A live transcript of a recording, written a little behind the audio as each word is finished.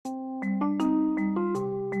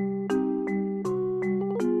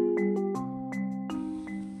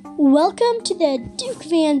Welcome to the Duke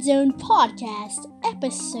Van Zone Podcast,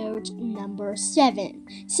 episode number 7.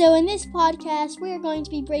 So in this podcast, we're going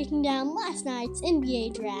to be breaking down last night's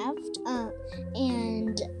NBA draft,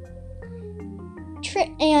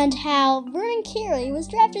 and how Vernon Carey was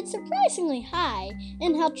drafted surprisingly high,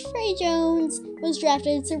 and how Tre Jones was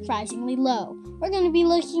drafted surprisingly low. We're going to be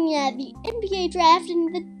looking at the NBA draft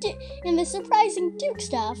and the surprising Duke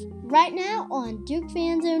stuff right now on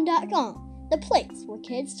DukeFanZone.com. The place where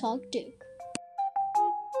kids talk Duke.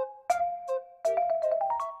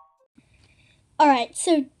 Alright,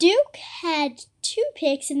 so Duke had 2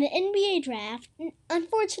 picks in the NBA draft.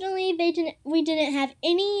 Unfortunately, we didn't have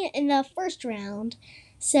any in the first round.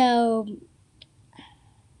 So,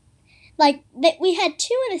 we had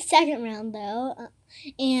 2 in the second round, though.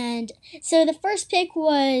 And so the first pick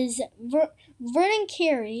was Vernon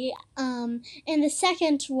Carey, and the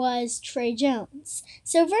second was Tre Jones.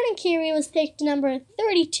 So Vernon Carey was picked number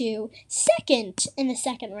 32, second in the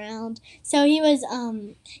second round. So he was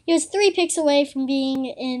 3 picks away from being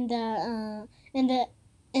in the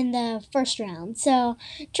first round. So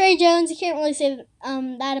Tre Jones, you can't really say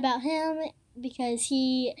that about him because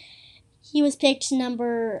he was picked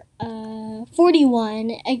number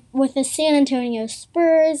 41 with the San Antonio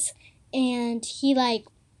Spurs, and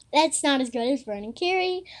that's not as good as Vernon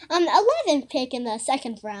Carey. 11th pick in the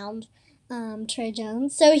second round, Tre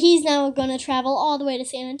Jones. So he's now going to travel all the way to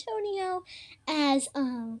San Antonio, as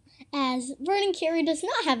Vernon Carey does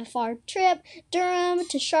not have a far trip. Durham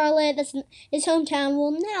to Charlotte. His hometown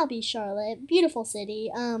will now be Charlotte. Beautiful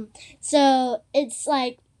city. So it's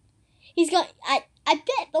like he's got. I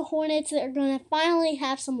bet the Hornets are going to finally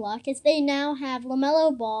have some luck as they now have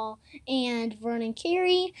LaMelo Ball and Vernon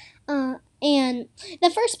Carey. And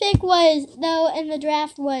the first pick in the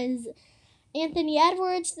draft was Anthony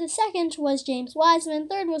Edwards. The second was James Wiseman.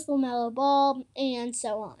 Third was LaMelo Ball, and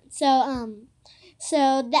so on.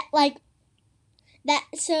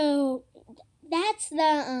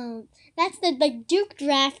 That's the Duke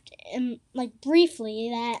draft, briefly,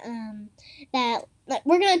 that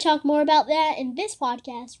we're going to talk more about that in this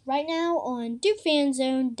podcast right now on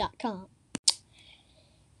DukeFanZone.com.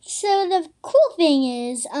 So the cool thing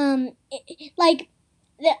is, unfortunately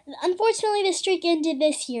the streak ended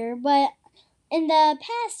this year, but in the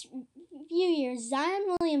past few years,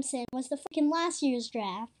 Zion Williamson was the freaking last year's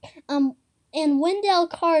draft. And Wendell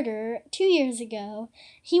Carter, 2 years ago,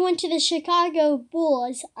 he went to the Chicago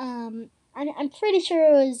Bulls. I'm pretty sure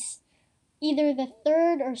it was either the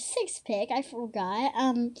 3rd or 6th pick, I forgot.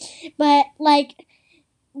 But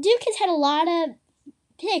Duke has had a lot of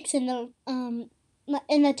picks in the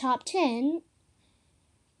top 10,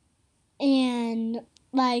 and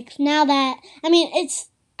now that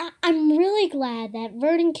I'm really glad that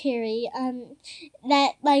Vernon Carey,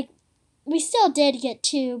 we still did get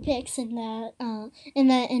 2 picks in the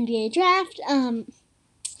NBA draft.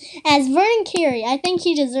 As Vernon Carey, I think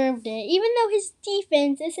he deserved it. Even though his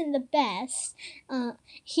defense isn't the best,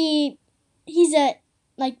 he's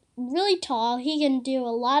really tall. He can do a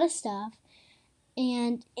lot of stuff.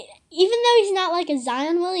 And even though he's not like a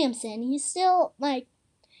Zion Williamson, he's still an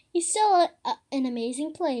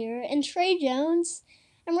amazing player. And Tre Jones,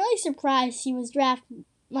 I'm really surprised he was drafted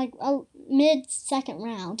mid-second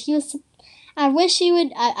round. I wish he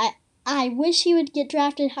would get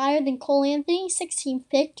drafted higher than Cole Anthony, 16th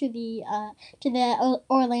pick to the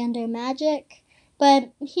Orlando Magic,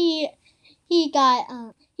 but he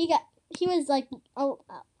was a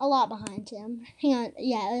lot behind him. Hang on,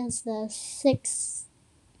 yeah, it was the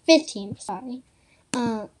 15th. Sorry,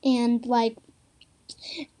 and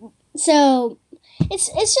so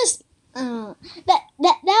it's just.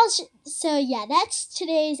 That's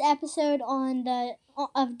today's episode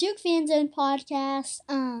of Duke Fan Zone Podcast.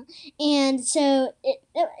 And so it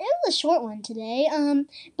was a short one today.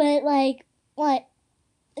 But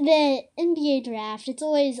the NBA draft, it's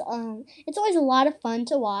always a lot of fun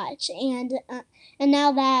to watch. And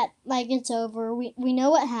now that it's over, we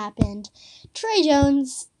know what happened. Tre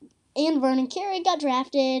Jones and Vernon Carey got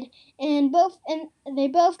drafted, and they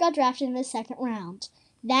both got drafted in the second round.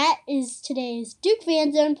 That is today's Duke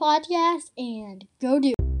Fan Zone Podcast, and go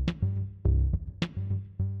Duke!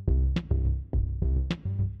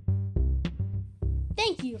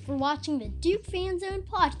 Thank you for watching the Duke Fan Zone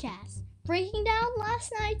Podcast, breaking down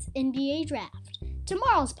last night's NBA draft.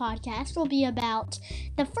 Tomorrow's podcast will be about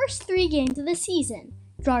the first 3 games of the season: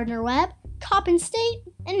 Gardner-Webb, Coppin State,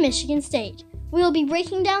 and Michigan State. We will be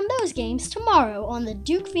breaking down those games tomorrow on the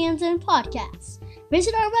Duke Fan Zone Podcast.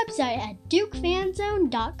 Visit our website at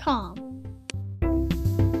DukeFanZone.com.